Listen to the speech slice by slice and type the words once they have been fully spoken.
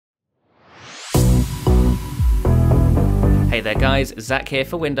Hey there guys, Zach here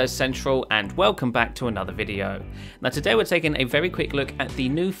for Windows Central and welcome back to another video. Now today we're taking a very quick look at the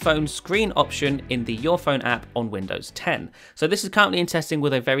new phone screen option in the Your Phone app on Windows 10. So this is currently in testing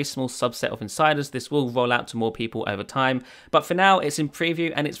with a very small subset of insiders. This will roll out to more people over time, but for now it's in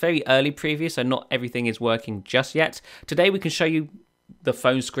preview and it's very early preview, so not everything is working just yet. Today we can show you the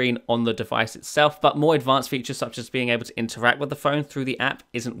phone screen on the device itself, but more advanced features such as being able to interact with the phone through the app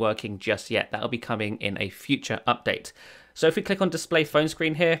isn't working just yet. That'll be coming in a future update. So if we click on display phone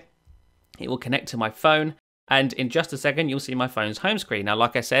screen here, it will connect to my phone, and in just a second you'll see my phone's home screen. Now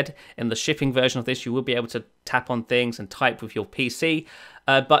like I said, in the shipping version of this you will be able to tap on things and type with your PC,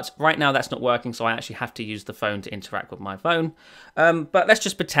 but right now that's not working, so I actually have to use the phone to interact with my phone. But let's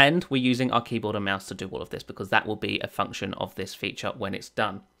just pretend we're using our keyboard and mouse to do all of this, because that will be a function of this feature when it's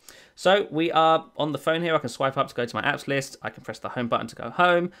done. So we are on the phone here. I can swipe up to go to my apps list, I can press the home button to go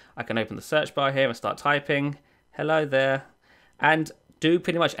home, I can open the search bar here and start typing hello there, and do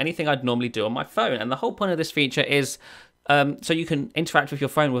pretty much anything I'd normally do on my phone. And the whole point of this feature is so you can interact with your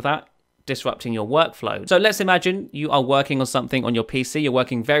phone without disrupting your workflow. So let's imagine you are working on something on your PC, you're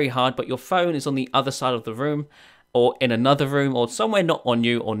working very hard, but your phone is on the other side of the room or in another room or somewhere not on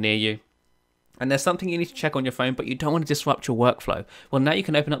you or near you. And there's something you need to check on your phone, but you don't want to disrupt your workflow. Well, now you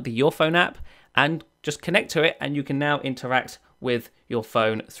can open up the Your Phone app and just connect to it, and you can now interact with your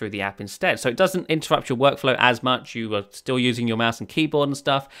phone through the app instead. So it doesn't interrupt your workflow as much. You are still using your mouse and keyboard and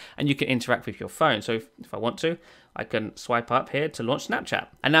stuff, and you can interact with your phone. So if I want to, I can swipe up here to launch Snapchat.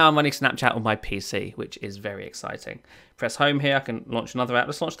 And now I'm running Snapchat on my PC, which is very exciting. Press home here, I can launch another app.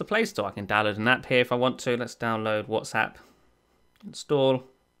 Let's launch the Play Store. I can download an app here if I want to. Let's download WhatsApp, install,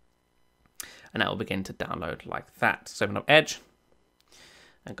 and that will begin to download like that. So open up Edge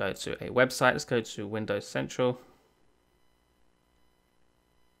and go to a website. Let's go to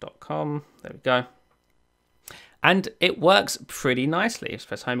windowscentral.com. There we go. And it works pretty nicely. Let's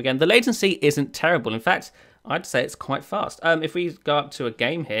press home again. The latency isn't terrible. In fact, I'd say it's quite fast. If we go up to a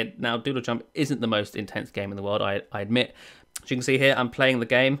game here, now Doodle Jump isn't the most intense game in the world, I admit. As you can see here, I'm playing the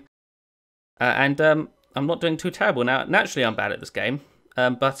game, and I'm not doing too terrible. Now, naturally, I'm bad at this game,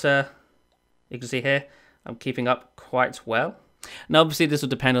 but you can see here, I'm keeping up quite well. Now, obviously, this will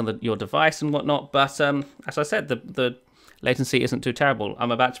depend on your device and whatnot, but as I said, the latency isn't too terrible.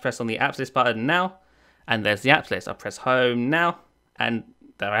 I'm about to press on the apps list button now, and there's the apps list. I press home now, and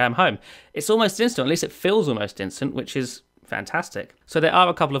there I am home. It's almost instant, at least it feels almost instant, which is fantastic. So there are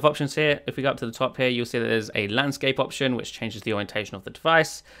a couple of options here. If we go up to the top here, you'll see that there's a landscape option, which changes the orientation of the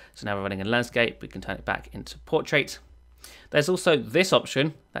device. So now we're running in landscape, we can turn it back into portrait. There's also this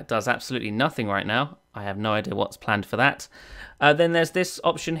option that does absolutely nothing right now. I have no idea what's planned for that. Then there's this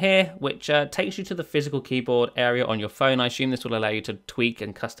option here, which takes you to the physical keyboard area on your phone. I assume this will allow you to tweak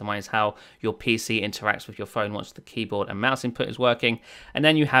and customize how your PC interacts with your phone once the keyboard and mouse input is working. And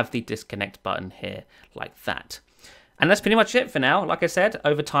then you have the disconnect button here like that. And that's pretty much it for now. Like I said,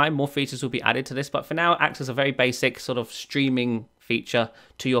 over time, more features will be added to this, but for now, it acts as a very basic sort of streaming feature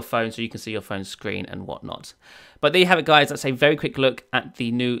to your phone so you can see your phone screen and whatnot. But there you have it, guys. That's a very quick look at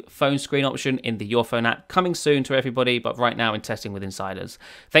the new phone screen option in the Your Phone app, coming soon to everybody, but right now in testing with insiders.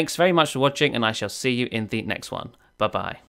 Thanks very much for watching, and I shall see you in the next one. Bye-bye.